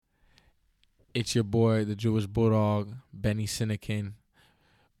It's your boy, the Jewish Bulldog, Benny Sinekin.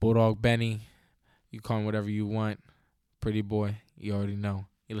 Bulldog Benny, you call him whatever you want. Pretty boy, you already know.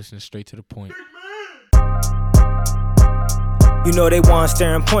 You're listening straight to the point. You know they want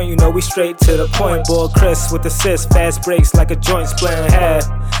staring point, you know we straight to the point. Boy Chris with assist, fast breaks like a joint split in half.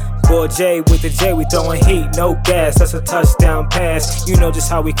 Boy Jay with the J, we throwing heat, no gas, that's a touchdown pass. You know just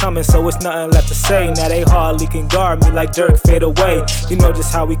how we coming, so it's nothing left to say. Now they hardly can guard me like Dirk fade away. You know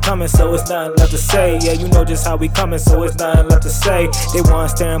just how we coming, so it's nothing left to say. Yeah, you know just how we coming, so it's nothing left to say. They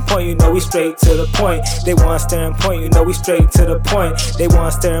want staring point, you know we straight to the point. They want staring point, you know we straight to the point. They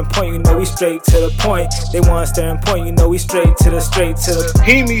want staring point, you know we straight to the point. They want staring point, you know we straight to the.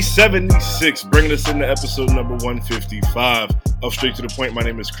 Hemi76 bringing us into episode number 155 of Straight to the Point. My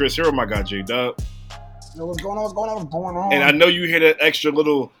name is Chris. Here with my guy J Dub. Yo, what's going on? And I know you hear that extra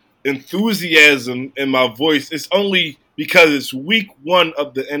little enthusiasm in my voice. It's only because it's week 1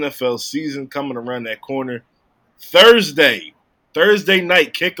 of the NFL season coming around that corner. Thursday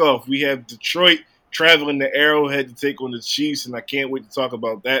night kickoff. We have Detroit traveling to Arrowhead to take on the Chiefs, and I can't wait to talk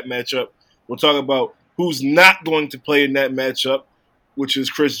about that matchup. We'll talk about who's not going to play in that matchup, which is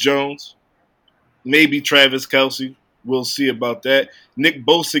Chris Jones, maybe Travis Kelce. We'll see about that. Nick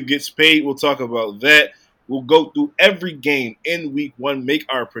Bosa gets paid. We'll talk about that. We'll go through every game in week 1, make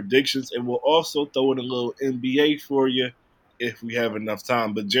our predictions, and we'll also throw in a little NBA for you if we have enough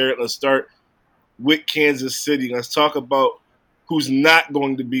time. But, Jared, let's start with Kansas City. Let's talk about who's not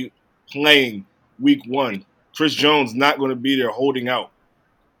going to be playing week 1. Chris Jones not going to be there holding out.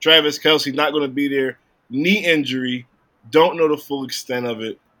 Travis Kelce not going to be there. Knee injury. Don't know the full extent of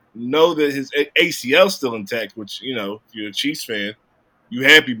it. Know that his ACL is still intact, which, you know, if you're a Chiefs fan, you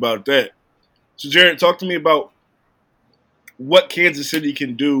happy about that. So, Jared, talk to me about what Kansas City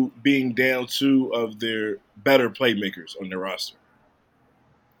can do being down 2 of their better playmakers on their roster.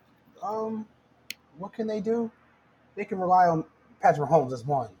 What can they do? They can rely on Patrick Mahomes as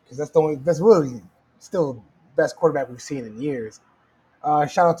one, because that's really still the best quarterback we've seen in years.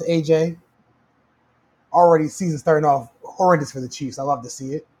 Shout out to AJ. Already season starting off horrendous for the Chiefs. I love to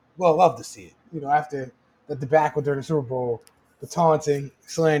see it. Well, love to see it. You know, after the debacle during the Super Bowl, the taunting,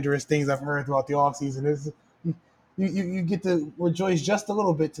 slanderous things I've heard throughout the offseason, you get to rejoice just a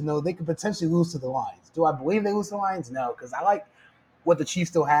little bit to know they could potentially lose to the Lions. Do I believe they lose to the Lions? No, because I like what the Chiefs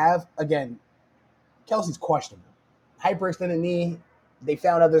still have. Again, Kelsey's questionable. Hyperextended knee. They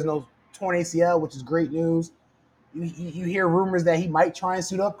found out there's no torn ACL, which is great news. You hear rumors that he might try and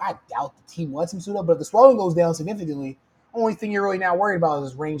suit up. I doubt the team lets him suit up, but if the swelling goes down significantly, only thing you're really not worried about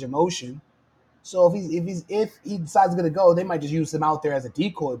is his range of motion. So if he decides to go, they might just use him out there as a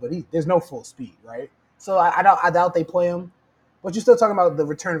decoy, but there's no full speed, right? So I doubt they play him. But you're still talking about the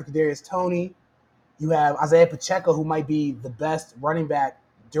return of Kadarius Toney. You have Isaiah Pacheco, who might be the best running back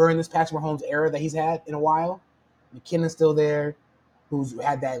during this Patrick Mahomes era that he's had in a while. McKinnon's still there, who's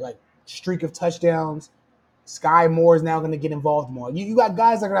had that like streak of touchdowns. Sky Moore is now going to get involved more. You got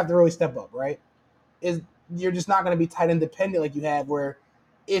guys that are going to have to really step up, right? You're just not going to be tight end dependent like you have where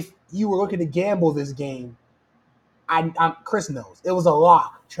if you were looking to gamble this game, Chris knows. It was a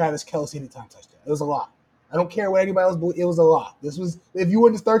lock, Travis Kelce anytime touchdown. It was a lock. I don't care what anybody else believes. It was a lock. This was, if you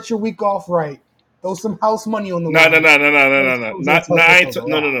want to start your week off right, throw some house money on the line.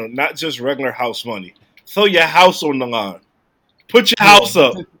 No. Not just regular house money. Throw your house on the line. Put your house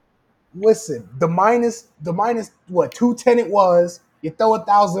up. Listen, the minus what 210 it was. You throw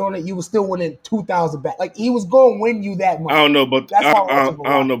 1,000 on it, you were still winning 2,000 back. Like he was going to win you that much. I don't know, but I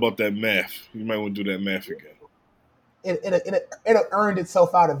don't know about that math. You might want to do that math again. It earned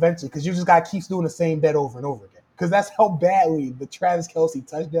itself out eventually because you just got to keep doing the same bet over and over again. Because that's how badly the Travis Kelce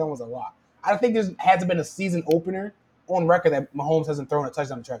touchdown was a lot. I don't think there hasn't been a season opener on record that Mahomes hasn't thrown a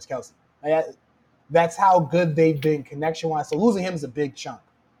touchdown to Travis Kelce. Like, that's how good they've been connection-wise. So losing him is a big chunk.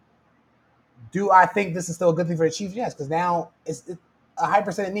 Do I think this is still a good thing for the Chiefs? Yes, because now it's a high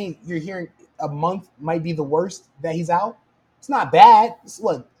percentage knee. You're hearing a month might be the worst that he's out. It's not bad. It's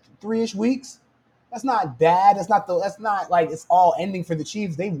what 3-ish weeks. That's not bad. That's not like it's all ending for the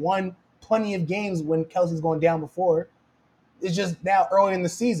Chiefs. They've won plenty of games when Kelsey's going down before. It's just now early in the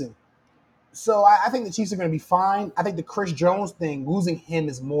season. So I think the Chiefs are going to be fine. I think the Chris Jones thing, losing him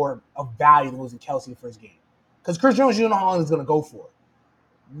is more of value than losing Kelce in the first game. Because Chris Jones, you don't know how long he's going to go for.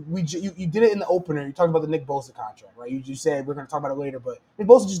 You did it in the opener. You talked about the Nick Bosa contract, right? You said we're going to talk about it later, but Nick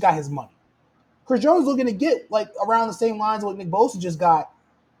Bosa just got his money. Chris Jones is looking to get like around the same lines of what Nick Bosa just got,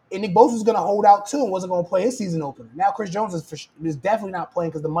 and Nick Bosa was going to hold out too and wasn't going to play his season opener. Now Chris Jones is definitely not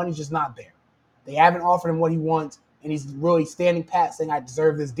playing because the money's just not there. They haven't offered him what he wants, and he's really standing pat saying, I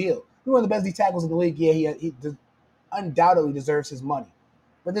deserve this deal. He's one of the best D tackles in the league. Yeah, he undoubtedly deserves his money.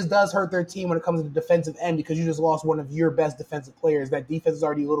 But this does hurt their team when it comes to the defensive end because you just lost one of your best defensive players. That defense is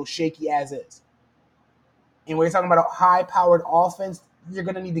already a little shaky as is. And when you're talking about a high-powered offense, you're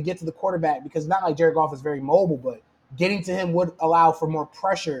going to need to get to the quarterback because not like Jared Goff is very mobile, but getting to him would allow for more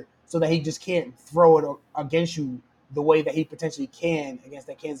pressure so that he just can't throw it against you the way that he potentially can against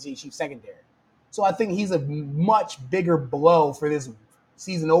that Kansas City Chiefs secondary. So I think he's a much bigger blow for this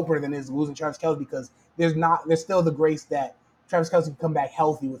season opener than is losing Travis Kelce because there's still the grace that Travis Kelce can come back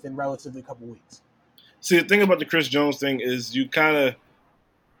healthy within relatively a couple weeks. See, the thing about the Chris Jones thing is you kind of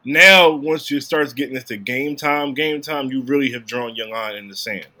now once you start getting into game time, you really have drawn your line in the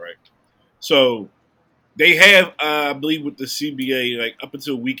sand, right? So they have, I believe, with the CBA, like up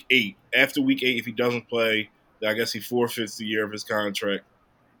until week 8. After week 8, if he doesn't play, I guess he forfeits the year of his contract.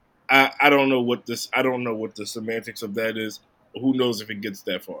 I don't know what the semantics of that is. Who knows if it gets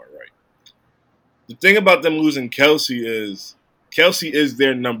that far, right? The thing about them losing Kelce is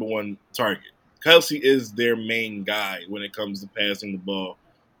their number one target. Kelce is their main guy when it comes to passing the ball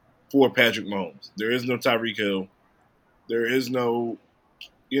for Patrick Mahomes. There is no Tyreek Hill. There is no,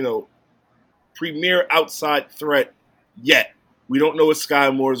 premier outside threat yet. We don't know what Sky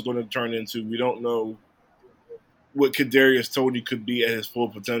Moore is going to turn into. We don't know what Kadarius Toney could be at his full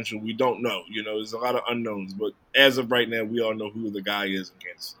potential. We don't know. There's a lot of unknowns. But as of right now, we all know who the guy is in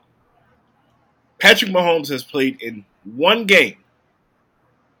Kansas City. Patrick Mahomes has played in one game,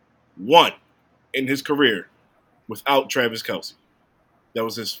 in his career, without Travis Kelce. That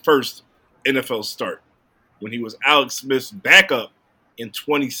was his first NFL start when he was Alex Smith's backup in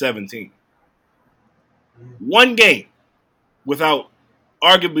 2017. One game without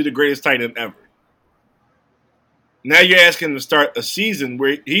arguably the greatest tight end ever. Now you're asking him to start a season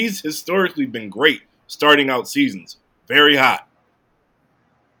where he's historically been great, starting out seasons, very hot.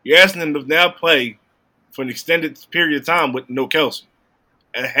 You're asking him to now play for an extended period of time with no Kelce.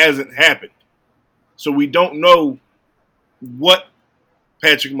 It hasn't happened. So we don't know what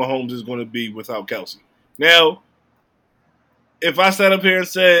Patrick Mahomes is going to be without Kelce. Now, if I sat up here and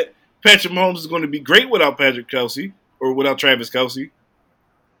said Patrick Mahomes is going to be great without Patrick Kelce or without Travis Kelce,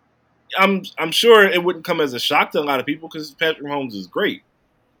 I'm sure it wouldn't come as a shock to a lot of people because Patrick Mahomes is great.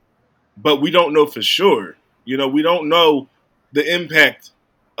 But we don't know for sure. We don't know the impact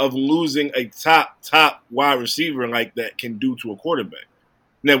of losing a top wide receiver like that can do to a quarterback.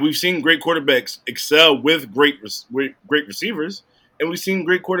 Now, we've seen great quarterbacks excel with great receivers, and we've seen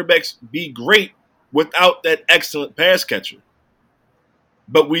great quarterbacks be great without that excellent pass catcher.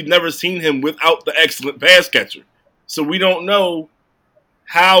 But we've never seen him without the excellent pass catcher. So we don't know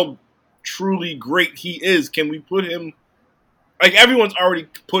how truly great he is. Can we put him – like everyone's already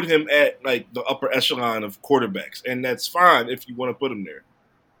put him at like the upper echelon of quarterbacks, and that's fine if you want to put him there.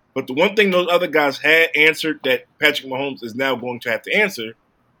 But the one thing those other guys had answered that Patrick Mahomes is now going to have to answer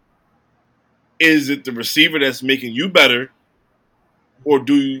is it the receiver that's making you better, or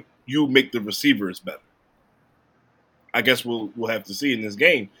do you make the receivers better? I guess we'll have to see in this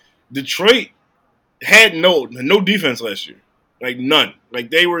game. Detroit had no defense last year, like none.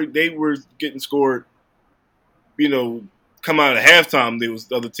 Like they were getting scored. Come out of halftime,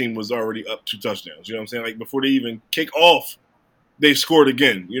 the other team was already up 2 touchdowns. You know what I'm saying? Like before they even kick off, they scored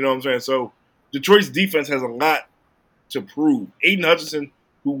again. You know what I'm saying? So Detroit's defense has a lot to prove. Aiden Hutchinson,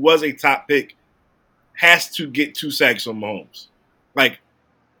 who was a top pick, has to get 2 sacks on Mahomes. Like,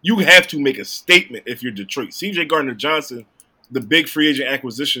 you have to make a statement if you're Detroit. C.J. Gardner-Johnson, the big free agent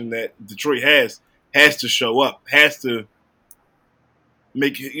acquisition that Detroit has to show up, has to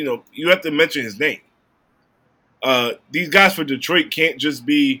make, you have to mention his name. These guys for Detroit can't just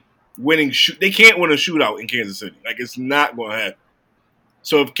be winning. They can't win a shootout in Kansas City. Like, it's not going to happen.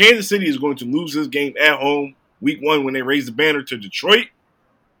 So if Kansas City is going to lose this game at home, week 1 when they raise the banner to Detroit,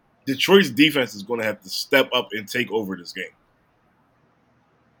 Detroit's defense is going to have to step up and take over this game.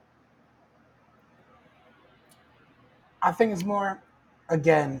 I think it's more,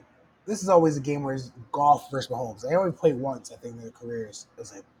 again, this is always a game where it's Goff versus Mahomes. They only played once, I think, in their careers. It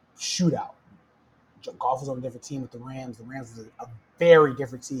was a shootout. Goff was on a different team with the Rams. The Rams was a very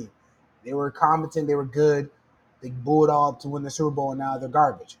different team. They were competent. They were good. They blew it all up to win the Super Bowl, and now they're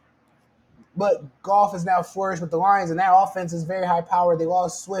garbage. But Goff is now flourished with the Lions, and that offense is very high-powered. They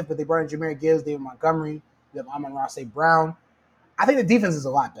lost Swift, but they brought in Jahmyr Gibbs, David Montgomery, you have Amon-Ra St. Brown. I think the defense is a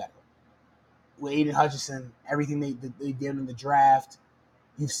lot better. With Aiden Hutchinson, everything they did in the draft,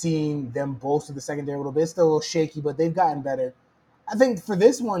 you've seen them bolster the secondary a little bit. It's still a little shaky, but they've gotten better. I think for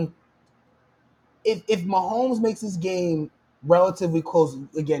this one, if Mahomes makes this game relatively close,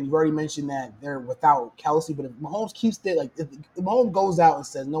 again, you've already mentioned that they're without Kelce, but if Mahomes keeps it, like if Mahomes goes out and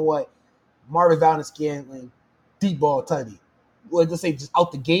says, you know what, Marvin Valdes-Scantling, deep ball tutty. let's say just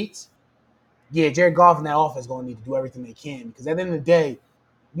out the gates, yeah, Jared Goff and that offense is going to need to do everything they can because at the end of the day,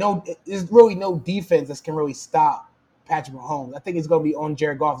 there's really no defense that can really stop Patrick Mahomes. I think it's going to be on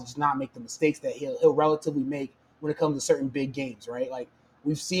Jared Goff to just not make the mistakes that he'll relatively make when it comes to certain big games, right? Like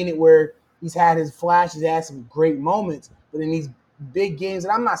we've seen it where he's had his flashes, he's had some great moments, but in these big games,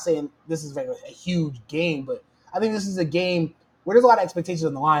 and I'm not saying this is like a huge game, but I think this is a game where there's a lot of expectations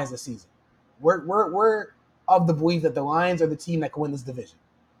on the Lions this season. We're of the belief that the Lions are the team that can win this division.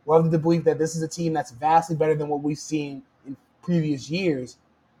 We're of the belief that this is a team that's vastly better than what we've seen in previous years.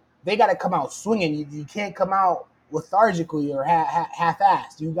 They got to come out swinging. You can't come out lethargically or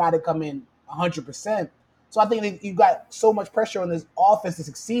half-assed. You got to come in 100%. So I think that you've got so much pressure on this offense to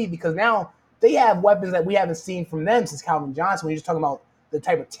succeed because now they have weapons that we haven't seen from them since Calvin Johnson. When you're just talking about the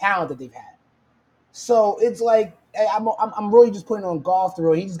type of talent that they've had. So it's like I'm really just putting on Goff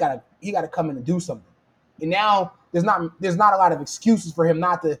through. He got to come in and do something. And now there's not a lot of excuses for him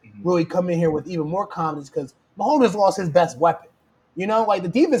not to really come in here with even more confidence because Mahomes has lost his best weapon. You know, like the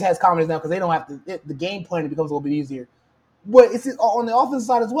defense has confidence now because they don't have to. The game plan becomes a little bit easier. But it's on the offensive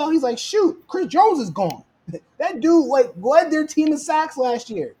side as well. He's like, shoot, Chris Jones is gone. That dude led their team in sacks last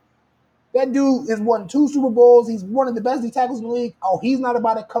year. That dude has won 2 Super Bowls. He's one of the best D tackles in the league. Oh, he's not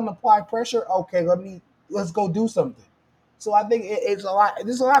about to come apply pressure. Okay, let's go do something. So I think it's a lot.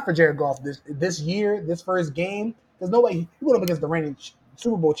 There's a lot for Jared Goff this year, this first game. There's no way he went up against the reigning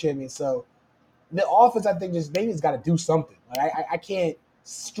Super Bowl champion. So the offense, I think, they just got to do something. Like I can't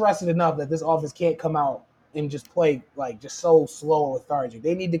stress it enough that this offense can't come out and just play like just so slow and lethargic.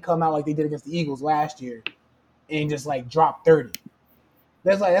 They need to come out like they did against the Eagles last year and just like drop 30.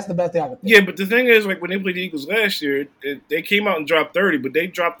 That's the best thing I could think. Yeah, but the thing is, like when they played the Eagles last year, they came out and dropped 30, but they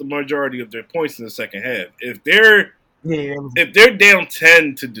dropped the majority of their points in the second half. If they're down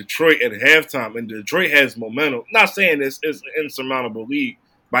 10 to Detroit at halftime, and Detroit has momentum, not saying it's an insurmountable lead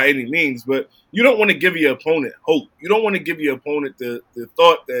by any means, but you don't want to give your opponent hope. You don't want to give your opponent the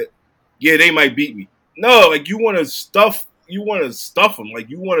thought that, yeah, they might beat me. No, like you want to stuff them.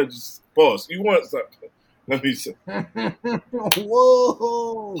 Like you want to just pause. You want to let me say.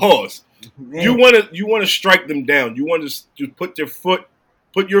 Whoa. Pause. Man. You want to strike them down. You want to put your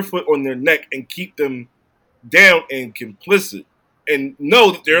foot on their neck and keep them down and complicit and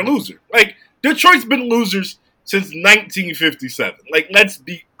know that they're a loser. Like Detroit's been losers since 1957. Like let's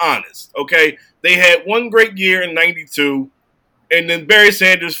be honest, okay? They had one great year in 92 and then Barry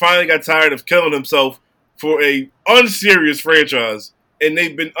Sanders finally got tired of killing himself for a unserious franchise. And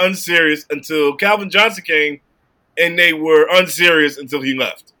they've been unserious until Calvin Johnson came, and they were unserious until he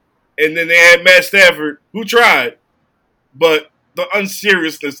left. And then they had Matt Stafford, who tried, but the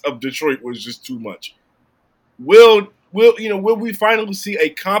unseriousness of Detroit was just too much. Will we finally see a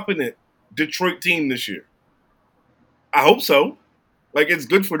competent Detroit team this year? I hope so. Like it's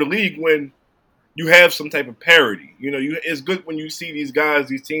good for the league when you have some type of parity. It's good when you see these guys,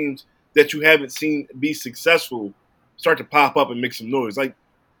 these teams that you haven't seen be successful start to pop up and make some noise. Like,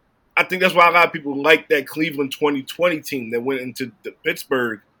 I think that's why a lot of people like that Cleveland 2020 team that went into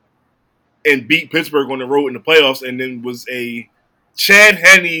Pittsburgh and beat Pittsburgh on the road in the playoffs, and then was a Chad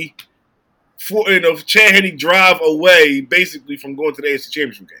Henne drive away, basically from going to the AFC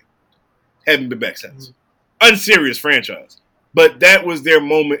Championship game. Haven't been back since. Unserious franchise, but that was their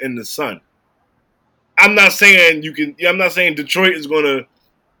moment in the sun. I'm not saying Detroit is going to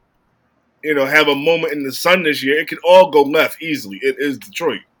have a moment in the sun this year. It could all go left easily. It is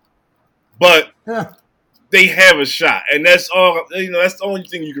Detroit. But they have a shot. And that's all, that's the only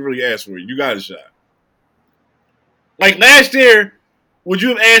thing you can really ask for. You got a shot. Like last year, would you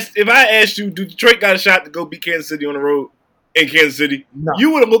have asked, if I asked you, do Detroit got a shot to go beat Kansas City on the road in Kansas City? No.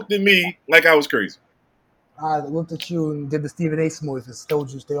 You would have looked at me like I was crazy. I looked at you and did the Stephen A. Smooth and told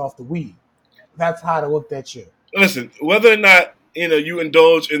you to stay off the weed. That's how I looked at you. Listen, whether or not you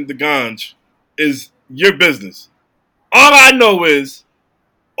indulge in the ganj is your business. All I know is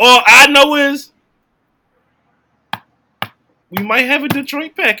we might have a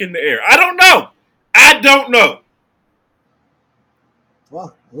Detroit pack in the air. I don't know.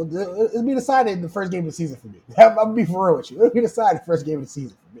 Well, it'll be decided in the first game of the season for me. I'm going to be for real with you. It'll be decided the first game of the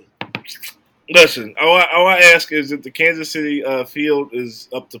season for me. Listen, all I ask is that the Kansas City field is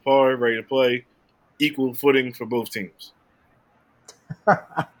up to par, ready to play, equal footing for both teams.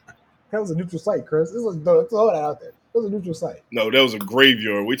 That was a neutral site, Chris. Throw that out there. That was a neutral site. No, that was a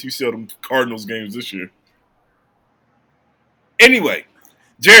graveyard. Wait till you see all them Cardinals games this year. Anyway,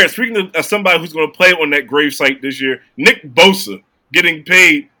 Jared, speaking of somebody who's going to play on that grave site this year, Nick Bosa getting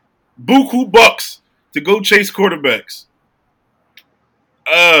paid buku bucks to go chase quarterbacks.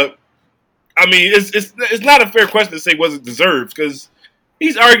 I mean, it's not a fair question to say was it deserved because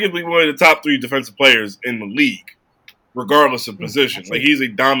he's arguably one of the top 3 defensive players in the league, regardless of position. Like he's a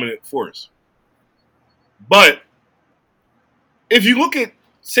dominant force. But if you look at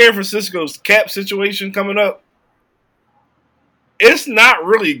San Francisco's cap situation coming up, it's not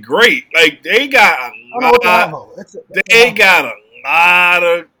really great. Like they got a lot of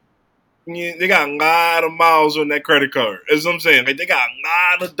miles on that credit card. That's what I'm saying. Like they got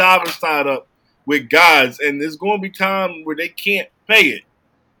a lot of dollars tied up with guys, and there's going to be time where they can't pay it.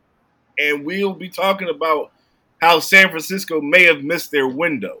 And we'll be talking about how San Francisco may have missed their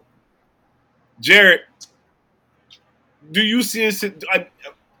window. Jared, do you see us?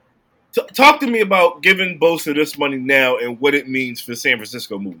 Talk to me about giving Bosa this money now and what it means for San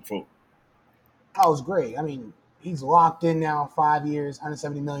Francisco moving forward. That was great. I mean, he's locked in now 5 years,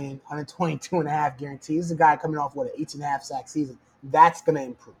 $170 million, $122.5 guaranteed. This is a guy coming off, an 18.5 sack season. That's going to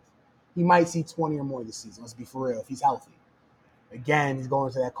improve. He might see 20 or more this season. Let's be for real, if he's healthy. Again, he's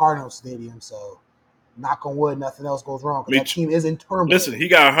going to that Cardinals stadium, so knock on wood, nothing else goes wrong. Because that team is in turmoil. Listen, he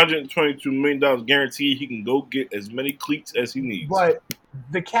got $122 million guaranteed. He can go get as many cleats as he needs. But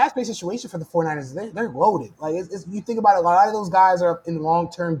the cap space situation for the 49ers, they're loaded. Like you think about it, a lot of those guys are in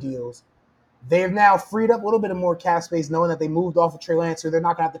long-term deals. They have now freed up a little bit of more cap space, knowing that they moved off of Trey Lance, who they're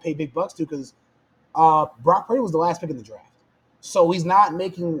not going to have to pay big bucks to because Brock Purdy was the last pick in the draft. So he's not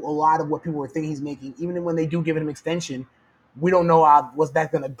making a lot of what people were thinking he's making. Even when they do give him an extension, we don't know what's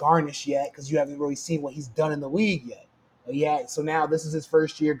that going to garnish yet because you haven't really seen what he's done in the league yet. So now this is his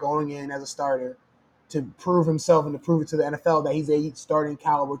first year going in as a starter to prove himself and to prove it to the NFL that he's a starting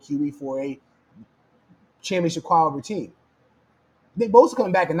caliber QB for a championship caliber team. They both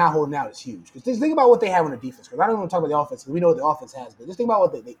coming back and not holding out is huge. Because just think about what they have on the defense. Because I don't even want to talk about the offense because we know what the offense has. But just think about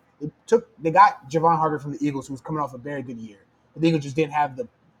what they got Javon Hargrave from the Eagles, who was coming off a very good year. The Eagles just didn't have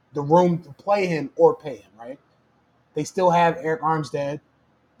the room to play him or pay him, right? They still have Eric Armstead.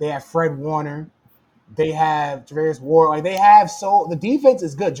 They have Fred Warner. They have Javarius Ward. Like the defense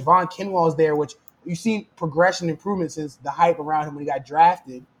is good. Javon Kinlaw is there, which you've seen progression improvement since the hype around him when he got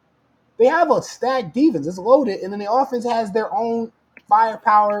drafted. They have a stacked defense. It's loaded, and then the offense has their own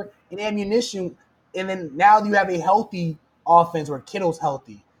firepower and ammunition. And then now you have a healthy offense where Kittle's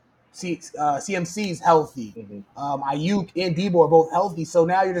healthy. CMC's healthy. Mm-hmm. Ayuk and Debo are both healthy. So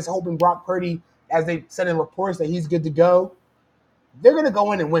now you're just hoping Brock Purdy, as they said in reports that he's good to go, they're going to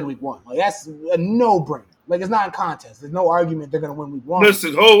go in and win week 1. Like, that's a no-brainer. Like, it's not a contest. There's no argument they're going to win week 1.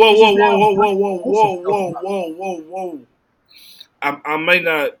 Listen, whoa.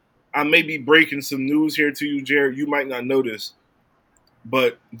 I may be breaking some news here to you, Jared. You might not know this,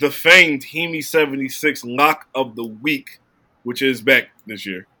 but the famed Hemi 76 lock of the week, which is back this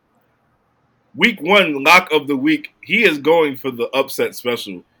year. Week 1 lock of the week, he is going for the upset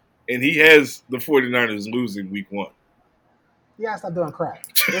special, and he has the 49ers losing week 1. Yeah, stop doing crack.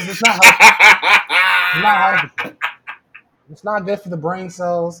 It's not healthy. It's not good for the brain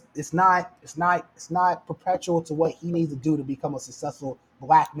cells. It's not perpetual to what he needs to do to become a successful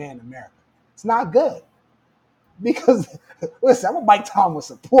black man in America. It's not good. Because, listen, I'm a Mike Tomlin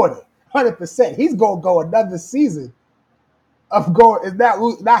supporter, 100%. He's going to go another season of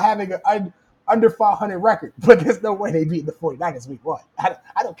not having an under 500 record. But there's no way they beat the 49ers week 1. I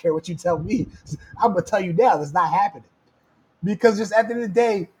don't care what you tell me. I'm going to tell you now, that's not happening. Because just at the end of the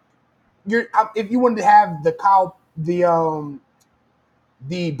day, if you wanted to have the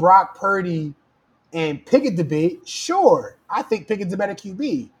Brock Purdy and Pickett debate, sure, I think Pickett's a better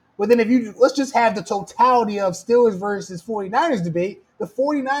QB. But then let's just have the totality of Steelers versus 49ers debate. The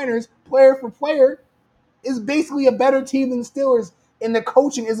 49ers, player for player, is basically a better team than the Steelers, and the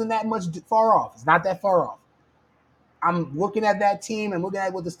coaching isn't that much far off. It's not that far off. I'm looking at that team and looking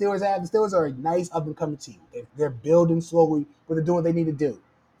at what the Steelers have. The Steelers are a nice up-and-coming team. They're building slowly, but they're doing what they need to do.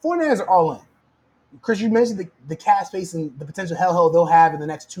 49ers are all in. Chris, you mentioned the cap space and the potential hell they'll have in the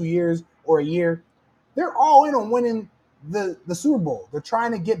next 2 years or a year. They're all in on winning the Super Bowl. They're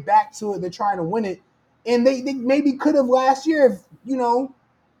trying to get back to it. They're trying to win it. And they maybe could have last year if,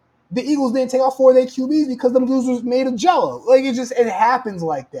 the Eagles didn't take off 4 of their QBs because them dudes was made of jello. Like, it happens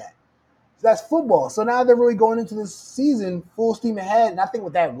like that. That's football. So now they're really going into this season full steam ahead. And I think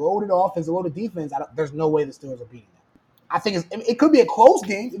with that loaded offense, a loaded defense, there's no way the Steelers are beating them. I think it could be a close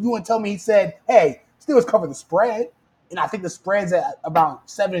game. If you want to tell me he said, hey, Steelers cover the spread, and I think the spread's at about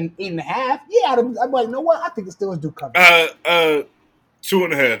 7, 8.5, yeah, I'm like, you know what? I think the Steelers do cover.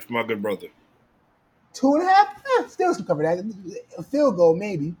 2.5, my good brother. 2.5? Steelers can cover that. A field goal,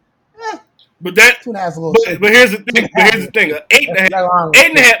 maybe. But that 2.5 is a little. But here's the thing. An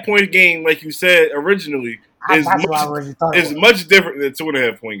 8.5 point game, like you said originally, is much different than a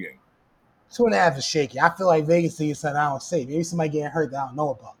 2.5 point game. 2.5 is shaky. I feel like Vegas sees something I don't see. Maybe somebody getting hurt that I don't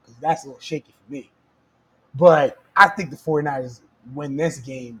know about because that's a little shaky for me. But I think the 49ers win this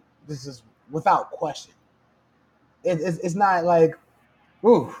game. This is without question. It's not like,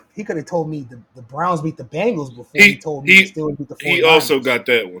 ooh, he could have told me the Browns beat the Bengals before he told me the Steelers beat the 49ers. He also got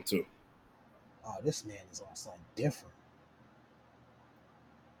that one too. Oh, this man is on something different.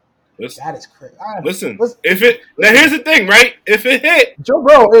 Listen, that is crazy. Listen, now here's the thing, right? If it hit, Joe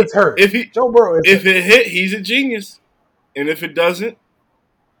Burrow is hurt. If it hit, he's a genius, and if it doesn't,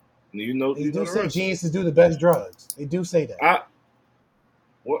 you know, they do say geniuses do the best drugs. They do say that.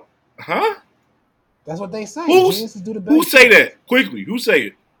 What? Huh? That's what they say. Geniuses do the best. Who say that? Quickly, who say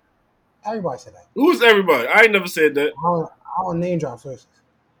it? Everybody said that. Who's everybody? I ain't never said that. I don't name drop sources.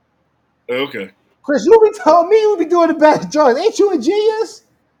 Okay. Chris, you be telling me you be doing the best drugs. Ain't you a genius?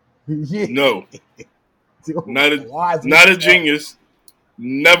 Yeah. No. Not a genius.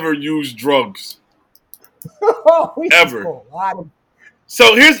 Never use drugs. Ever.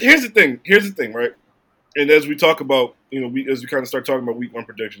 So here's the thing. Here's the thing, right? And as we talk about, as we kind of start talking about week 1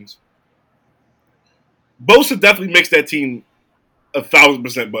 predictions, Bosa definitely makes that team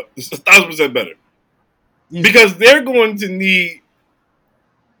 1,000%, but 1,000% better. Yeah. Because they're going to need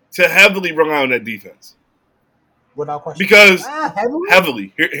to heavily rely on that defense. Without question. Because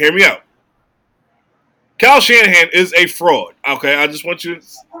heavily. Hear me out. Kyle Shanahan is a fraud. Okay, I just want you to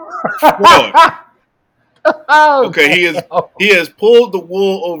fraud. Okay, he has pulled the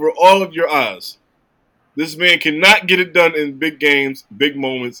wool over all of your eyes. This man cannot get it done in big games, big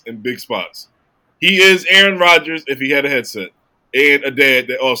moments, and big spots. He is Aaron Rodgers if he had a headset and a dad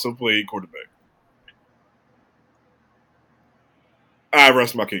that also played quarterback. I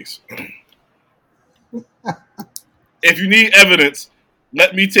rest my case. If you need evidence,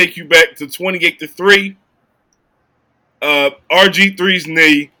 let me take you back to 28-3. RG3's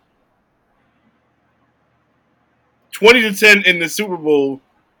knee. 20-10 in the Super Bowl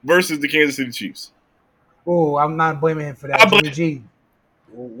versus the Kansas City Chiefs. Oh, I'm not blaming him for that. Jimmy G,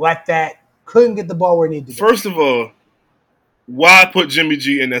 let that. Couldn't get the ball where he needed to go. First of all, why put Jimmy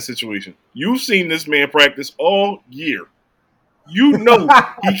G in that situation? You've seen this man practice all year. You know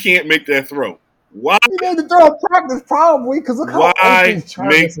he can't make that throw. Why? He made the throw in practice probably because look how open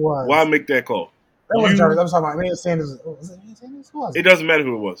Jarvis was. Why make that call? That wasn't Jarvis. I'm talking about Emmanuel Sanders. Was it Emmanuel Sanders? Who was it? It doesn't matter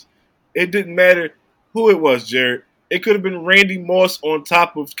who it was. It didn't matter who it was, Jared. It could have been Randy Moss on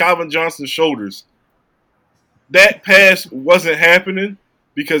top of Calvin Johnson's shoulders. That pass wasn't happening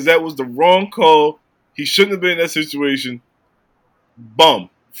because that was the wrong call. He shouldn't have been in that situation. Bum.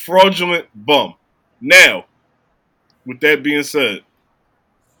 Fraudulent bum. Now, with that being said,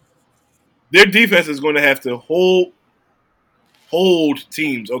 their defense is going to have to hold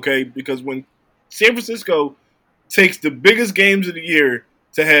teams, okay? Because when San Francisco takes the biggest games of the year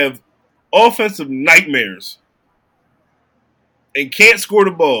to have offensive nightmares and can't score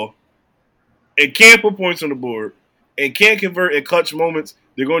the ball and can't put points on the board and can't convert in clutch moments,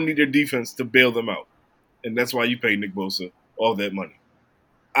 they're going to need their defense to bail them out. And that's why you pay Nick Bosa all that money.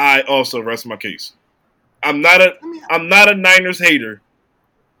 I also rest my case. I'm not a Niners hater.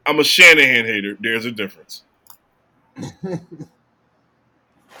 I'm a Shanahan hater. There's a difference.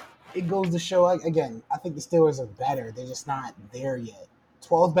 It goes to show, again, I think the Steelers are better. They're just not there yet.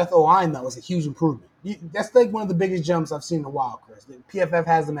 12th best O-line, though, is a huge improvement. That's like one of the biggest jumps I've seen in a while, Chris. The PFF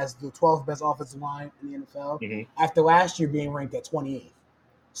has them as the 12th best offensive line in the NFL after last year being ranked at 28th.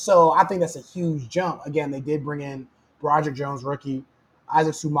 So I think that's a huge jump. Again, they did bring in Broderick Jones, rookie,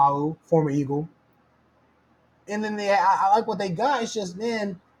 Isaac Sumalu, former Eagle. And then I like what they got. It's just,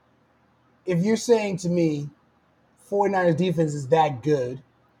 man, if you're saying to me 49ers defense is that good,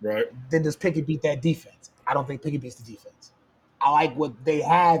 right? Then does Pickett beat that defense? I don't think Pickett beats the defense. I like what they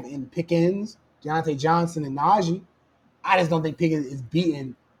have in Pickens, Deontay Johnson, and Najee. I just don't think Pickett is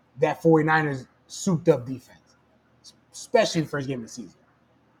beating that 49ers souped-up defense, especially in the first game of the season.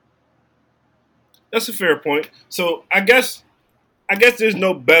 That's a fair point. So I guess there's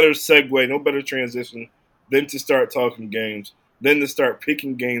no better segue, no better transition than to start talking games, than to start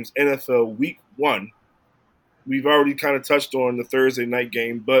picking games NFL Week 1. We've already kind of touched on the Thursday night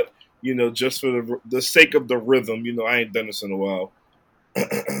game, but, just for the sake of the rhythm, I ain't done this in a while.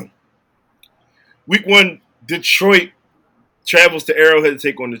 Week 1, Detroit travels to Arrowhead to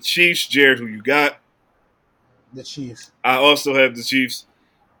take on the Chiefs. Jared, who you got? The Chiefs. I also have the Chiefs.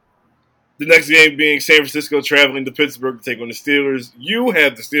 The next game being San Francisco traveling to Pittsburgh to take on the Steelers. You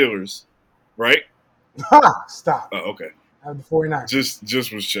have the Steelers, right? Stop. Oh, okay. I have the 49ers.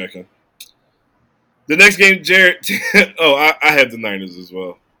 Just was checking. The next game, Jared. I have the Niners as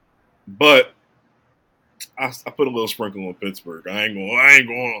well, but I put a little sprinkle on Pittsburgh. I ain't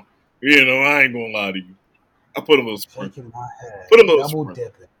going You know, I ain't gonna lie to you. I put a little sprint. Shaking my head. Put a little Double sprint.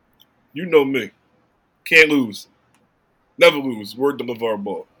 dipping. You know me. Can't lose. Never lose. Word to LeVar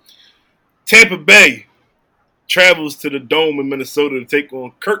Ball. Tampa Bay travels to the Dome in Minnesota to take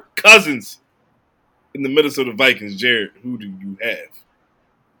on Kirk Cousins in the Minnesota Vikings. Jared, who do you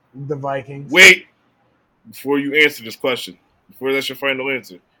have? The Vikings. Wait, before you answer this question, before that's your final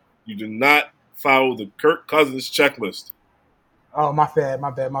answer, you do not follow the Kirk Cousins checklist. Oh, my bad.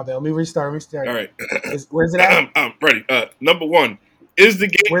 Let me restart. All right. Where's it at? I'm ready. Number one, is the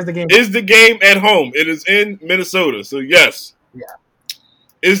game Where's the game? Is the game at home? It is in Minnesota, so yes. Yeah.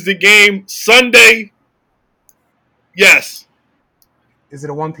 Is the game Sunday? Yes. Is it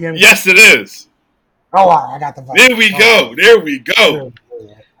a 1 p.m.? Yes, it is. Oh, I got the Vikings. There we go. There we go.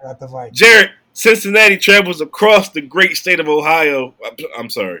 I got the Vikings. Jared, Cincinnati travels across the great state of Ohio. I'm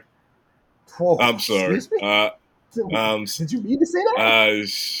sorry. Whoa, I'm sorry. excuse me? Did you mean to say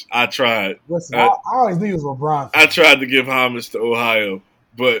that? I tried. Listen, I always knew he was LeBron. I tried to give homage to Ohio,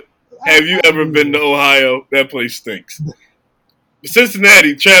 but have you ever been to Ohio? That place stinks.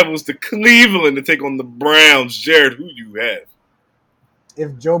 Cincinnati travels to Cleveland to take on the Browns. Jared, who you have?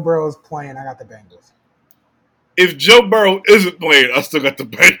 If Joe Burrow is playing, I got the Bengals. If Joe Burrow isn't playing, I still got the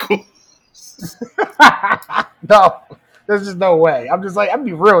Bengals. No, there's just no way. I'm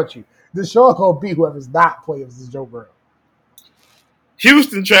be real with you. The show gonna be whoever's not playing is Joe Burrow.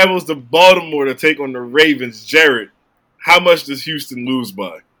 Houston travels to Baltimore to take on the Ravens. Jared, how much does Houston lose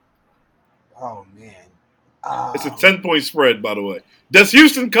by? Oh man, It's a 10-point spread, by the way. Does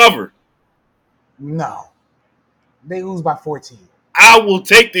Houston cover? No, they lose by 14. I will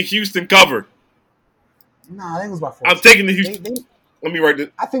take the Houston cover. No, they lose by 14. I'm taking the Houston. Let me write this.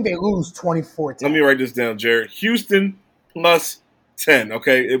 I think they lose 24-10. Let me write this down, Jared. Houston plus 10.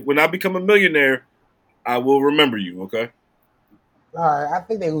 Okay, when I become a millionaire, I will remember you. Okay. All right, I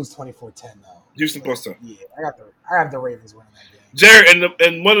think they lose 24-10 though. Houston plus 10. Yeah, I have the Ravens winning that game. Jared,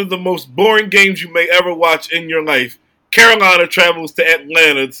 and one of the most boring games you may ever watch in your life, Carolina travels to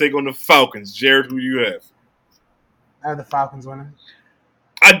Atlanta to take on the Falcons. Jared, who do you have? I have the Falcons winning.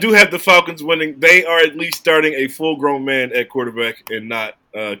 I do have the Falcons winning. They are at least starting a full-grown man at quarterback and not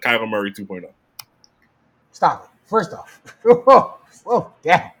Kyler Murray 2.0. Stop it. First off, slow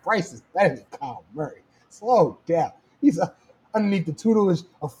down. Bryce is better than Kyle Murray. Slow down. He's underneath the tutelage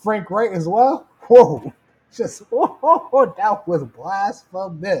of Frank Wright as well. Whoa. That was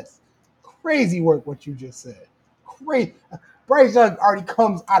blasphemous. Crazy work what you just said. Great. Bryce Young already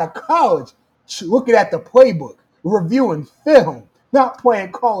comes out of college looking at the playbook, reviewing film, not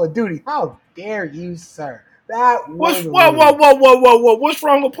playing Call of Duty. How dare you, sir? What's whoa. What's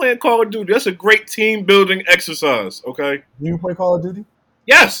wrong with playing Call of Duty? That's a great team building exercise, okay? You play Call of Duty?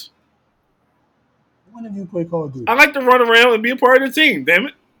 Yes. When have you played Call of Duty? I like to run around and be a part of the team, damn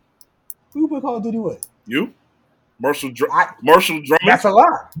it. Who you play Call of Duty with? You? Marshall Drummond? That's a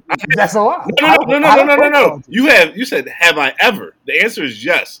lie. That's a lie. No. You said, have I ever? The answer is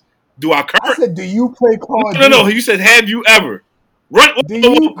yes. Do I currently? I said, do you play Call of Duty? No. You said, have you ever? Do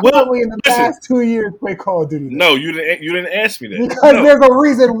you currently in the past 2 years play Call of Duty? No, you didn't ask me that. Because there's a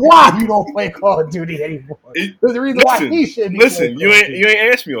reason why you don't play Call of Duty anymore. There's a reason why he should be. Listen, you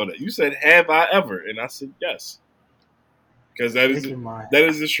ain't asked me on that. You said, have I ever? And I said yes. Because that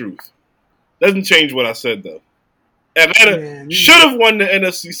is the truth. Doesn't change what I said though. Atlanta should have won the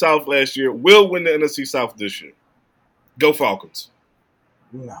NFC South last year. Will win the NFC South this year. Go Falcons.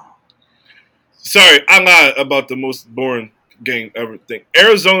 No. Sorry, I lied about the most boring game ever.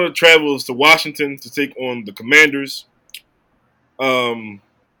 Arizona travels to Washington to take on the Commanders. I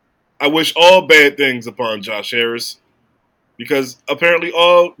wish all bad things upon Josh Harris because apparently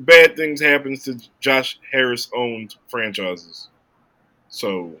all bad things happens to Josh Harris owned franchises.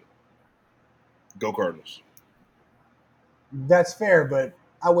 So, go Cardinals. That's fair, but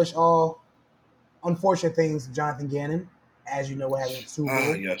I wish all unfortunate things to Jonathan Gannon. As you know, what happened with Super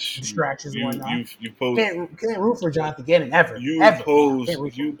Bowl, distractions, and whatnot. You pose, can't root for Jonathan Gannon ever. You pose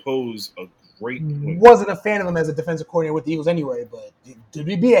a great point. Wasn't a fan of him as a defensive coordinator with the Eagles anyway, but to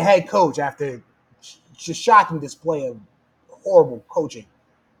be a head coach after just shocking display of horrible coaching,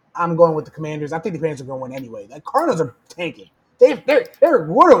 I'm going with the Commanders. I think the Commanders are going to win anyway. The Cardinals are tanking. They're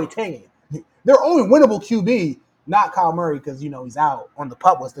literally tanking. Their only winnable QB, not Kyle Murray, because he's out on the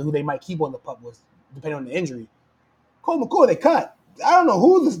PUP list, who they might keep on the PUP list depending on the injury. Cole McCoy, they cut. I don't know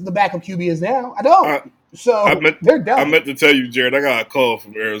who the backup QB is now. I don't. They're done. I meant to tell you, Jared, I got a call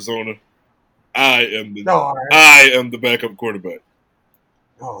from Arizona. I am the backup quarterback.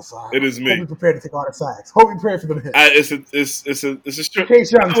 Oh, sorry. It is me. Hope you're prepared to take all the sacks. Hope you're prepared for the hit. It's a strip.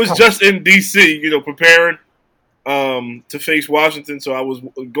 I was just in DC, preparing. to face Washington. So I was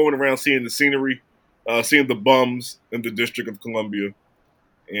going around seeing the scenery, seeing the bums in the District of Columbia,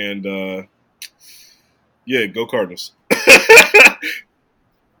 and yeah, go Cardinals.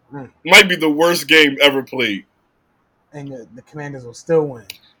 Might be the worst game ever played. And the Commanders will still win.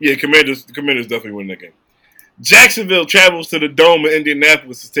 Yeah, the Commanders definitely win that game. Jacksonville travels to the Dome in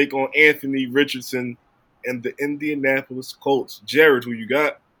Indianapolis to take on Anthony Richardson and the Indianapolis Colts. Jared, who you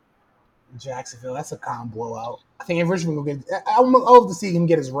got? Jacksonville, that's a calm blowout. I think if Richmond will get, I would love to see him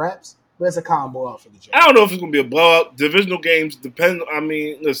get his reps, but it's a calm blowout for the Jags. I don't know if it's going to be a blowout. Divisional games depend. I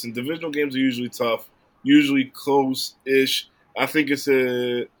mean, listen, divisional games are usually tough, usually close-ish. I think it's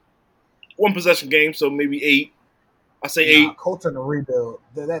a one-possession game, so maybe 8. I say 8. Colts in the rebuild.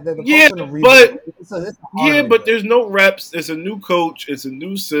 The Yeah, Colts in the rebuild. but there's no reps. It's a new coach. It's a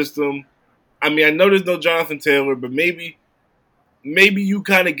new system. I mean, I know there's no Jonathan Taylor, but maybe you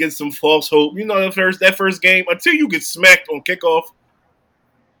kind of get some false hope. You know, that first game, until you get smacked on kickoff,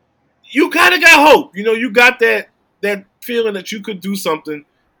 you kind of got hope. You know, you got that feeling that you could do something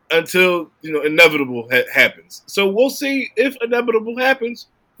until, you know, inevitable happens. So we'll see if inevitable happens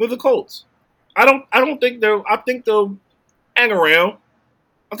for the Colts. I think they'll hang around.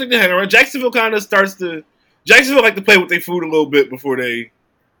 I think they hang around. Jacksonville kind of Jacksonville like to play with their food a little bit before they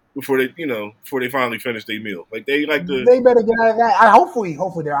finally finish their meal. Like they like to. They better get out of that. Hopefully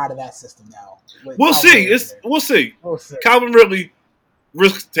they're out of that system now. We'll see. We'll see. Calvin Ridley,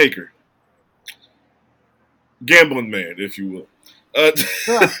 risk taker, gambling man, if you will.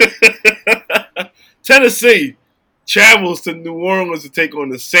 Tennessee travels to New Orleans to take on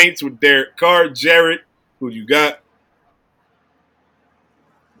the Saints with Derek Carr. Jared, who you got?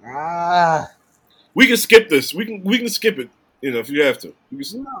 We can skip this. We can skip it. You know, if you have to.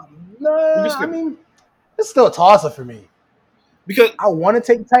 I mean, it's still a toss-up for me. Because I want to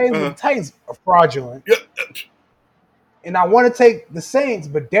take the Titans, but the Titans are fraudulent. Yeah. And I want to take the Saints,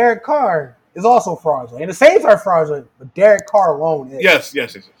 but Derek Carr is also fraudulent. And the Saints are fraudulent, but Derek Carr alone is.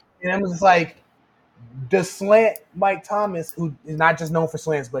 Yes. And I'm just like, the slant Mike Thomas, who is not just known for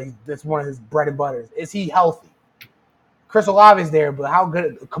slants, but that's one of his bread and butters, is he healthy? Chris Olave is there, but how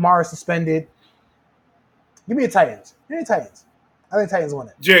good? Kamara suspended. Give me the Titans. I think Titans win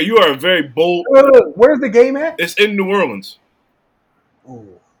it. Jerry, you are a very bold. Where's the game at? It's in New Orleans.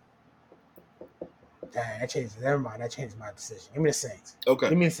 Ooh. Dang, that changed. Never mind. That changed my decision. Give me the Saints. Okay.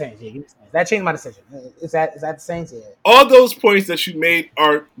 Give me the Saints. Yeah, give me the Saints. That changed my decision. Is that the Saints? Yeah. All those points that you made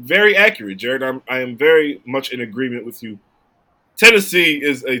are very accurate, Jared. I am very much in agreement with you. Tennessee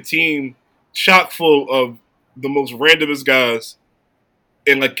is a team chock full of the most randomest guys,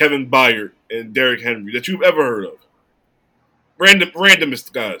 in like Kevin Byard and Derrick Henry that you've ever heard of.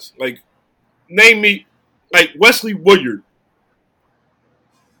 Randomest guys. Like, name me, like Wesley Woodyard.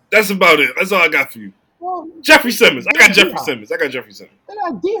 That's about it. That's all I got for you. Well, Jeffrey Simmons. I got Jeffrey D-Hop. Simmons. They're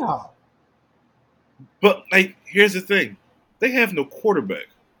not D-Hop. But, like, here's the thing. They have no quarterback.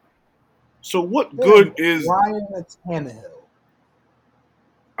 So what good is... Ryan Tannehill.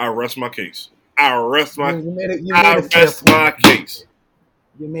 I rest my case. You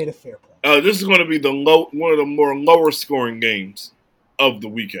made a fair point. This is going to be one of the more lower scoring games of the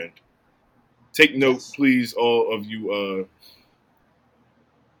weekend. Take note, please, all of you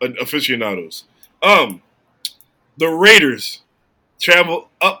aficionados. The Raiders travel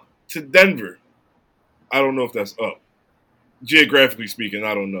up to Denver. I don't know if that's up. Geographically speaking,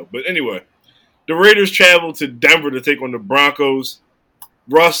 I don't know. But anyway, the Raiders travel to Denver to take on the Broncos.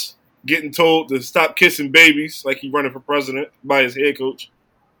 Russ getting told to stop kissing babies like he's running for president by his head coach.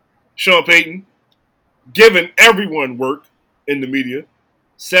 Sean Payton giving everyone work in the media,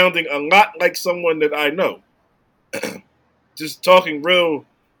 sounding a lot like someone that I know. Just talking real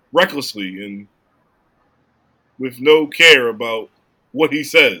recklessly and with no care about what he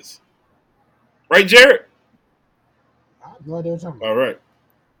says. Right, Jared? I have no idea what you're talking about. All right.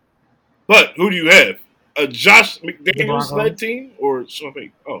 But who do you have? A Josh McDaniels-led team or Sean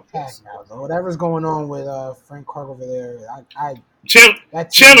Payton? Oh, whatever's going on with Frank Clark over there,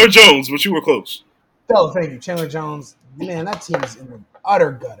 Chandler Jones, but you were close. Oh, thank you, Chandler Jones. Man, that team is in the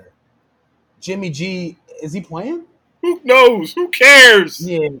utter gutter. Jimmy G, is he playing? Who knows? Who cares?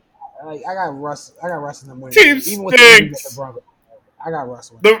 Yeah, I got Russ. I got Russ in them winning. Team stinks. I got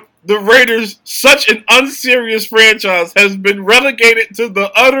Russ winning. The Raiders, such an unserious franchise, has been relegated to the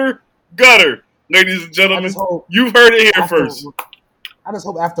utter gutter. Ladies and gentlemen, you've heard it here first. I just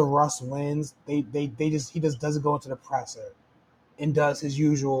hope after Russ wins, he just doesn't go into the presser and does his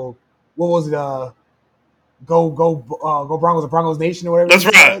usual. What was it? Go Broncos, the Broncos Nation or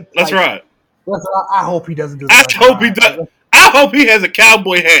whatever. That's right. I hope he doesn't do that. I hope he does. I hope he has a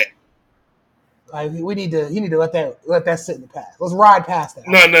cowboy hat. Like we need to. You need to let that sit in the past. Let's ride past that.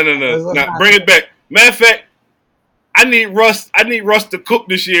 No. Let's Nah, not bring it back. Matter of fact, I need Russ to cook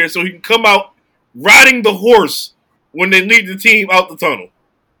this year so he can come out riding the horse when they lead the team out the tunnel.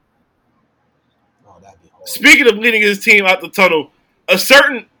 Oh, that'd be horrible. Speaking of leading his team out the tunnel, a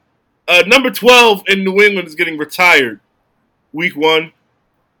certain number 12 in New England is getting retired week 1,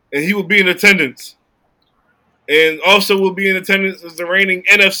 and he will be in attendance. And also will be in attendance as the reigning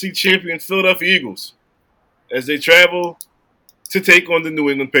NFC champion Philadelphia Eagles as they travel to take on the New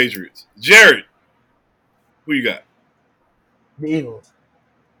England Patriots. Jared, who you got? The Eagles.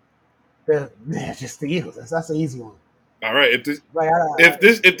 They're just the Eagles. That's an easy one. All right. Like,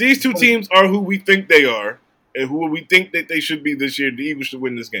 If these two teams are who we think they are and who we think that they should be this year, the Eagles should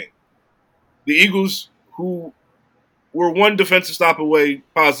win this game. The Eagles, who were one defensive stop away,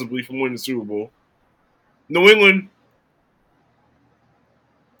 possibly, from winning the Super Bowl. New England.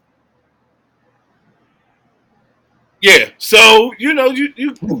 Yeah. So you know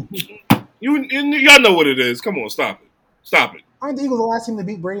y'all know what it is. Come on, stop it. Aren't the Eagles the last team to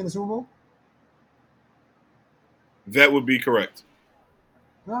beat Brady in the Super Bowl? That would be correct.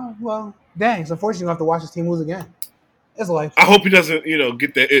 Oh, well, dang. So unfortunately, you have to watch this team lose again. It's life. I hope he doesn't,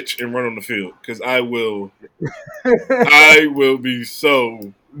 get that itch and run on the field because I will. I will be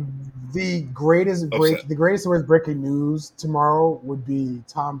so. The greatest breaking news tomorrow would be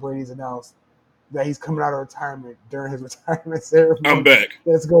Tom Brady's announced that he's coming out of retirement during his retirement ceremony. I'm back.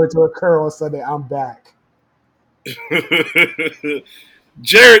 That's going to occur on Sunday. I'm back.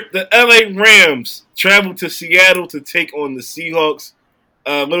 Jared, the LA Rams traveled to Seattle to take on the Seahawks.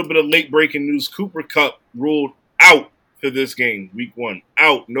 A little bit of late breaking news. Cooper Kupp ruled out for this game, week 1.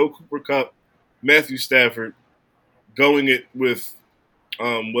 Out. No Cooper Kupp. Matthew Stafford going it with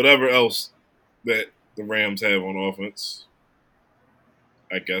whatever else that the Rams have on offense.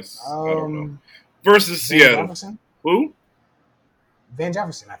 I guess. I don't know. Versus Van Seattle. Jefferson? Who? Van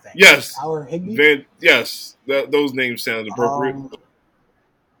Jefferson, I think. Yes. Tyler Higbee? Yes. Those names sound appropriate.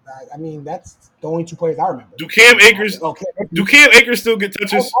 I mean, that's the only 2 players I remember. Do Cam Akers still get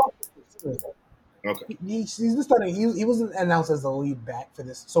touches? Okay. He's been starting. He wasn't announced as the lead back for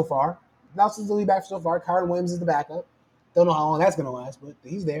this so far. Announced as the lead back so far. Kyron Williams is the backup. Don't know how long that's going to last, but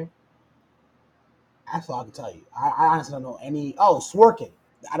he's there. That's all I can tell you. I honestly don't know any. Oh, Sworkin.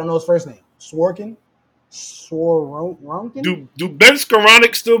 I don't know his first name. Sworkin? Sorokin? Do Ben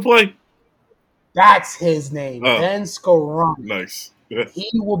Skoranek still play? That's his name. Ben Skoranek. Nice. He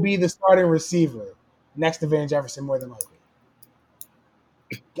will be the starting receiver next to Van Jefferson more than likely.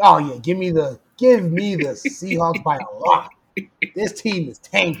 Oh yeah, give me the Seahawks by a lot. This team is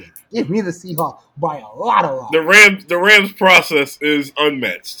tanking. Give me the Seahawks by a lot. The Rams process is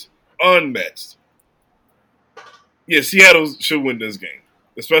unmatched. Yeah, Seattle should win this game,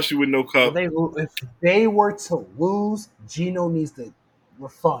 especially with no Kupp. If they were to lose, Geno needs to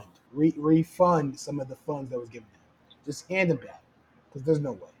refund some of the funds that was given him. Just hand them back because there's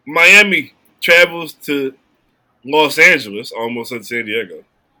no way. Miami travels to Los Angeles, almost at San Diego,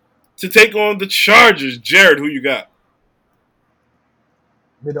 to take on the Chargers. Jared, who you got?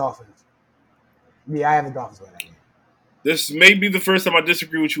 The Dolphins. Yeah, I have the Dolphins winning that game. This may be the first time I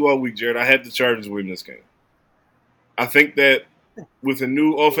disagree with you all week, Jared. I have the Chargers winning this game. I think that with a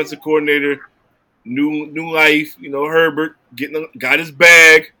new offensive coordinator, new life, Herbert got his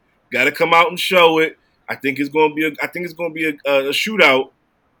bag, got to come out and show it. I think it's going to be a shootout,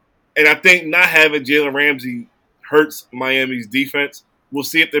 and I think not having Jalen Ramsey hurts Miami's defense. We'll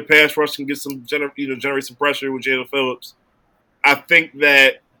see if their pass rush can get some generate some pressure with Jalen Phillips. I think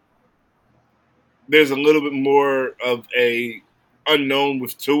that there's a little bit more of a unknown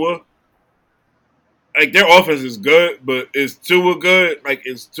with Tua. Like, their offense is good, but is Tua good? Like,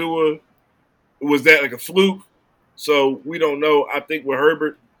 was that like a fluke? So we don't know. I think with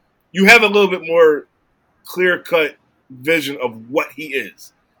Herbert, you have a little bit more clear-cut vision of what he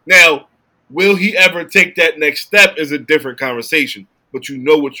is. Now, will he ever take that next step is a different conversation, but you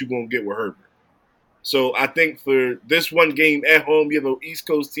know what you're going to get with Herbert. So I think for this one game at home, you have an East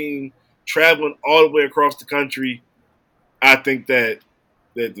Coast team traveling all the way across the country. I think that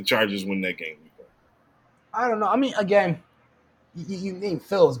the Chargers win that game. I don't know. I mean, again, you named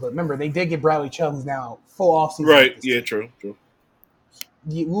Phillips, but remember, they did get Bradley Chubb, who's now full offseason. Right, yeah, true.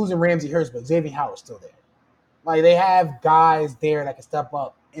 Losing Ramsey hurts, but Xavier Howard's still there. Like, they have guys there that can step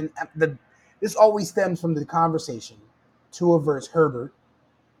up. And this always stems from the conversation, Tua versus Herbert.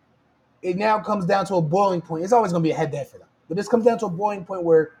 It now comes down to a boiling point. It's always going to be a head-to-head for them. But this comes down to a boiling point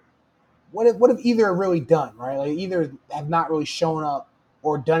where what have either really done, right? Like, either have not really shown up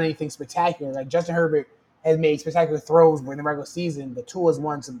or done anything spectacular. Like, Justin Herbert has made spectacular throws in the regular season, but Tua has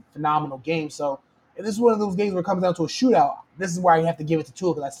won some phenomenal games. So if this is one of those games where it comes down to a shootout, this is where I have to give it to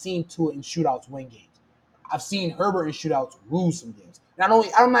Tua because I've seen Tua in shootouts win games. I've seen Herbert in shootouts lose some games. And I'm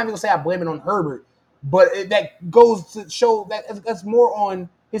not even gonna say I blame it on Herbert, but that goes to show that that's more on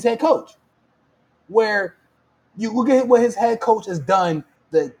his head coach. Where you look at what his head coach has done,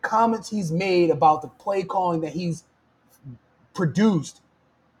 the comments he's made about the play calling that he's produced,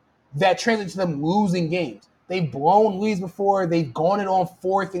 that translates to them losing games. They've blown leads before. They've gone it on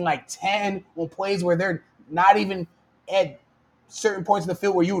 4th and like 10 on plays where they're not even at certain points in the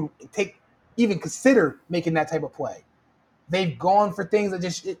field where you would even consider making that type of play. They've gone for things that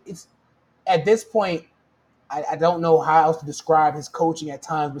just it's at this point. I don't know how else to describe his coaching at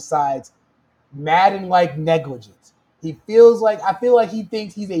times besides Madden-like negligence. I feel like he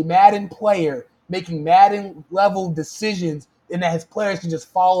thinks he's a Madden player making Madden-level decisions and that his players can just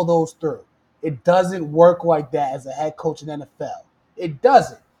follow those through. It doesn't work like that as a head coach in the NFL. It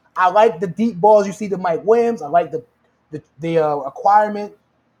doesn't. I like the deep balls you see to Mike Williams. I like the acquirement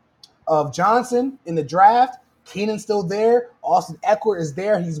of Johnson in the draft. Keenan's still there. Austin Eckler is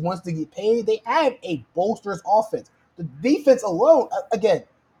there. He wants to get paid. They have a bolsterous offense. The defense alone, again,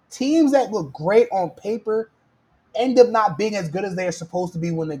 teams that look great on paper end up not being as good as they are supposed to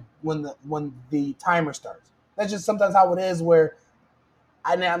be when the timer starts. That's just sometimes how it is. Where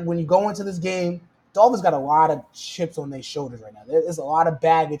when you go into this game, Dolphins got a lot of chips on their shoulders right now. There's a lot of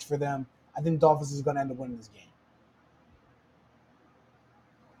baggage for them. I think Dolphins is going to end up winning this game.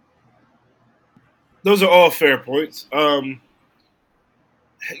 Those are all fair points.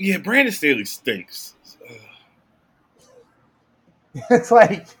 Yeah, Brandon Staley stinks. It's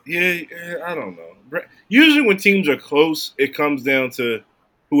like... Yeah, I don't know. Usually when teams are close, it comes down to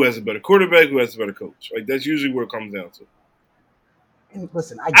who has a better quarterback, who has a better coach. Like, that's usually where it comes down to. And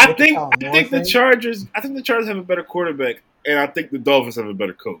listen, I think the Chargers have a better quarterback, and I think the Dolphins have a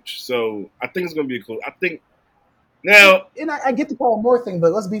better coach. So I think it's going to be a close. I think now, and I get the Kellen Moore thing,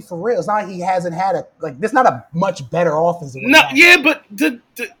 but let's be for real. It's not like he hasn't had there's not a much better offense. But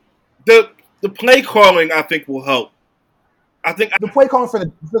the play calling I think will help. I think the play calling for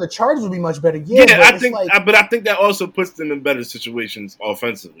the Chargers would be much better. I think that also puts them in better situations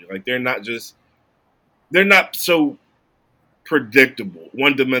offensively. Like they're not so predictable,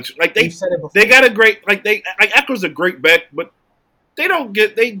 one dimensional. Like they got a great Eckler's a great back, but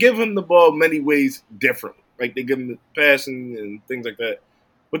they give him the ball many ways differently. Like they give him the passing and things like that,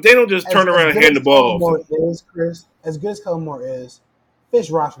 but they don't just turn around and hand the ball off. As good as Kellen Moore is,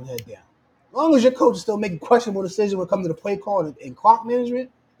 fish Roshman head down. As long as your coach is still making questionable decisions when it comes to the play call and clock management,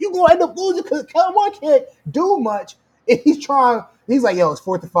 you're going to end up losing because Kellen Moore can't do much. If he's like, yo, it's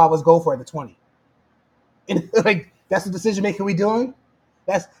 4th and 5, let's go for it at the 20. And like that's the decision making we doing.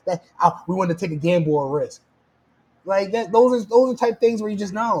 We want to take a gamble or a risk. Like that, those are type things where you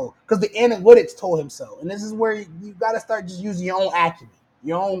just know because the analytics told him so, and this is where you got to start just using your own acumen,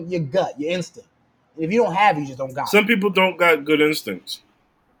 your gut, your instinct. And if you don't have it, you just don't got it. Some people don't got good instincts,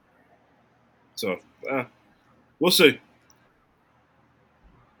 so we'll see.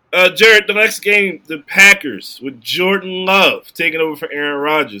 Jared, the next game, the Packers with Jordan Love taking over for Aaron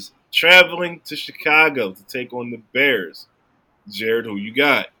Rodgers, traveling to Chicago to take on the Bears. Jared, who you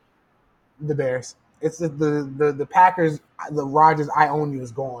got? The Bears. It's the Packers. The Rodgers I own you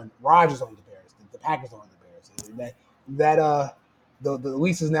is gone. Rodgers owns the Bears. The Packers own the Bears. The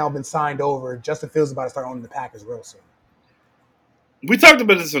lease has now been signed over. Justin Fields is about to start owning the Packers real soon. We talked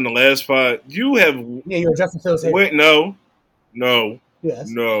about this on the last pod. You're a Justin Fields hater. Wait, no, yes,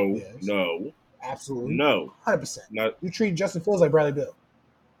 no, yes. No, absolutely, no, 100%. You treat Justin Fields like Bradley Beal.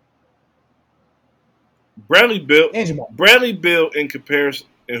 Bradley Beal in comparison,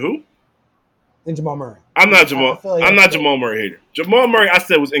 and who? And Jamal Murray. I'm not Jamal Murray hater. Jamal Murray, I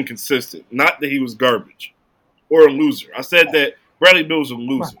said, was inconsistent, not that he was garbage or a loser. I said that Bradley Beal was a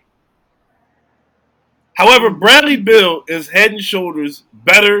loser. Right. However, Bradley Beal is head and shoulders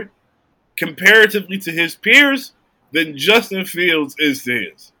better comparatively to his peers than Justin Fields is to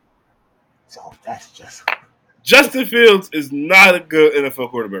his. So that's just... Justin Fields is not a good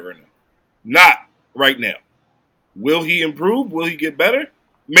NFL quarterback right now. Not right now. Will he improve? Will he get better?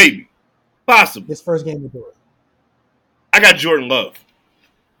 Maybe. Possible. This first game to do it. I got Jordan Love.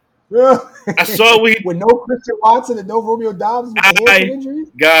 I saw with no Christian Watson and no Romeo Dobbs with the hamstring injuries.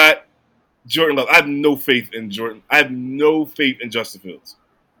 Got Jordan Love. I have no faith in Jordan. I have no faith in Justin Fields.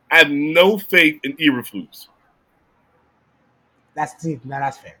 I have no faith in Eberflus. That's fair.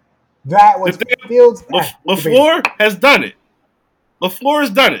 That was Fields. LaFleur has done it. LaFleur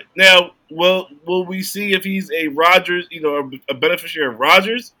has done it. Now, will we see if he's a Rodgers, a beneficiary of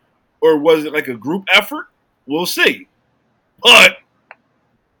Rodgers, or was it like a group effort? We'll see. But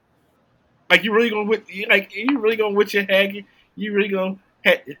like, you really gonna with your Haggy? You really gonna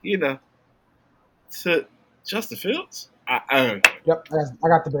to Justin Fields? Yep, I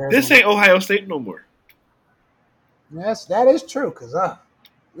got the Bears. This ain't Ohio State no more. Yes, that is true. Cause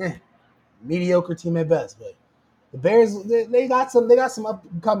mediocre team at best, but the Bears they got some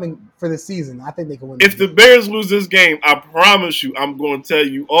upcoming for the season. I think they can win. If the Bears lose this game, I promise you, I'm going to tell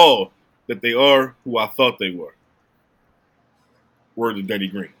you all that they are who I thought they were. Word to Denny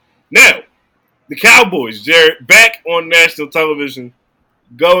Green. Now, the Cowboys, Jared, back on national television,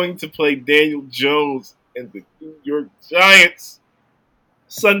 going to play Daniel Jones and the New York Giants.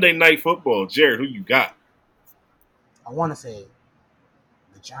 Sunday Night Football. Jared, who you got? I want to say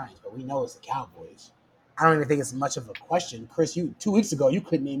the Giants, but we know it's the Cowboys. I don't even think it's much of a question. Chris, 2 weeks ago, you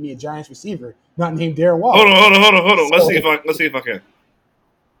couldn't name me a Giants receiver not named Darren Waller. Hold on. Let's see if I can.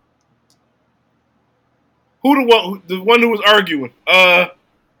 Who the one who was arguing?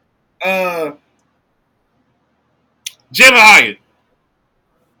 Jalen Hyatt.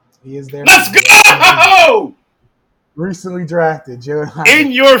 He is there. Let's go! Recently drafted, Jalen Hyatt.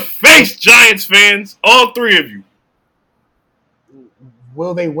 In your face, Giants fans, all three of you.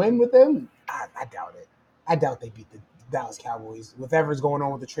 Will they win with them? I doubt it. I doubt they beat the Dallas Cowboys. With whatever's going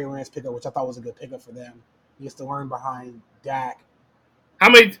on with the Trey Lance pickup, which I thought was a good pickup for them. He has to learn behind Dak. How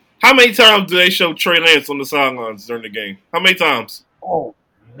many times do they show Trey Lance on the sidelines during the game? How many times? Oh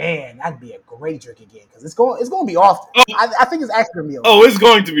man, that'd be a great drinking game because it's going to be often. Oh. I think it's actually going to be a lot. Oh, it's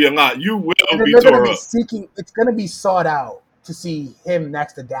going to be a lot. You will be they're tore going to be up. seeking. It's going to be sought out to see him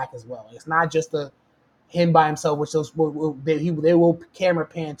next to Dak as well. It's not just him by himself, which they will camera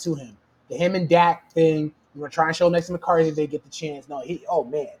pan to him. The him and Dak thing. We're going to try and show next to McCarthy if they get the chance. No,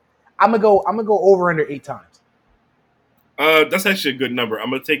 man, I'm gonna go over under 8 times. That's actually a good number. I'm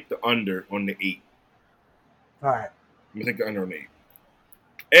gonna take the under on the 8. All right. I'm gonna take the under on the 8.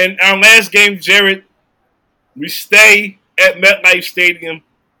 And our last game, Jared, we stay at MetLife Stadium,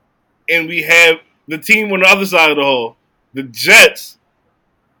 and we have the team on the other side of the hall. The Jets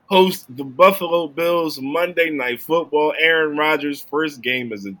host the Buffalo Bills Monday Night Football. Aaron Rodgers' first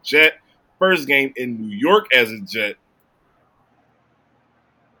game as a Jet, first game in New York as a Jet.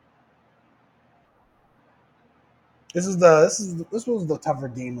 This was the tougher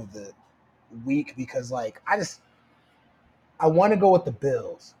game of the week because I want to go with the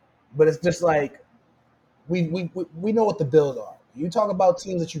Bills, but it's just like we know what the Bills are. You talk about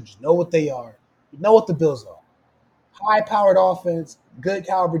teams that you just know what they are. You know what the Bills are. High-powered offense, good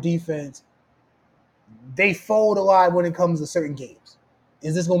caliber defense. They fold a lot when it comes to certain games.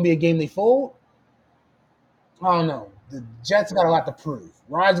 Is this going to be a game they fold? I don't know. The Jets got a lot to prove.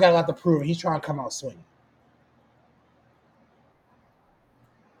 Rodgers got a lot to prove. He's trying to come out swinging.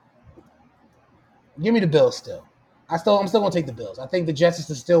 Give me the Bills still. I'm still going to take the Bills. I think the Jets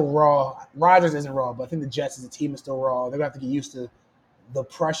is still raw. Rodgers isn't raw, but I think the Jets as a team is still raw. They're going to have to get used to the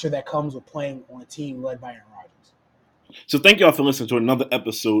pressure that comes with playing on a team led by Aaron Rodgers. So thank y'all for listening to another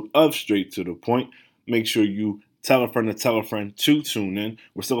episode of Straight to the Point. Make sure you tell a friend to tune in.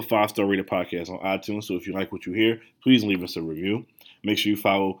 We're still a 5-star rated podcast on iTunes, so if you like what you hear, please leave us a review. Make sure you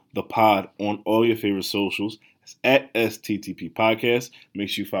follow the pod on all your favorite socials. It's at STTP Podcast. Make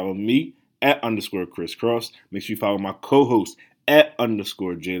sure you follow me at _Chris Cross. Make sure you follow my co-host at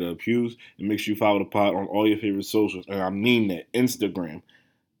 _Jada Hughes. And make sure you follow the pod on all your favorite socials. And I mean that. Instagram,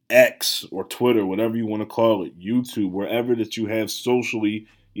 X, or Twitter, whatever you want to call it, YouTube, wherever that you have socially,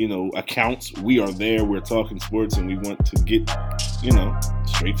 accounts. We are there. We're talking sports and we want to get,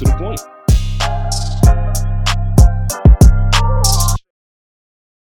 straight to the point.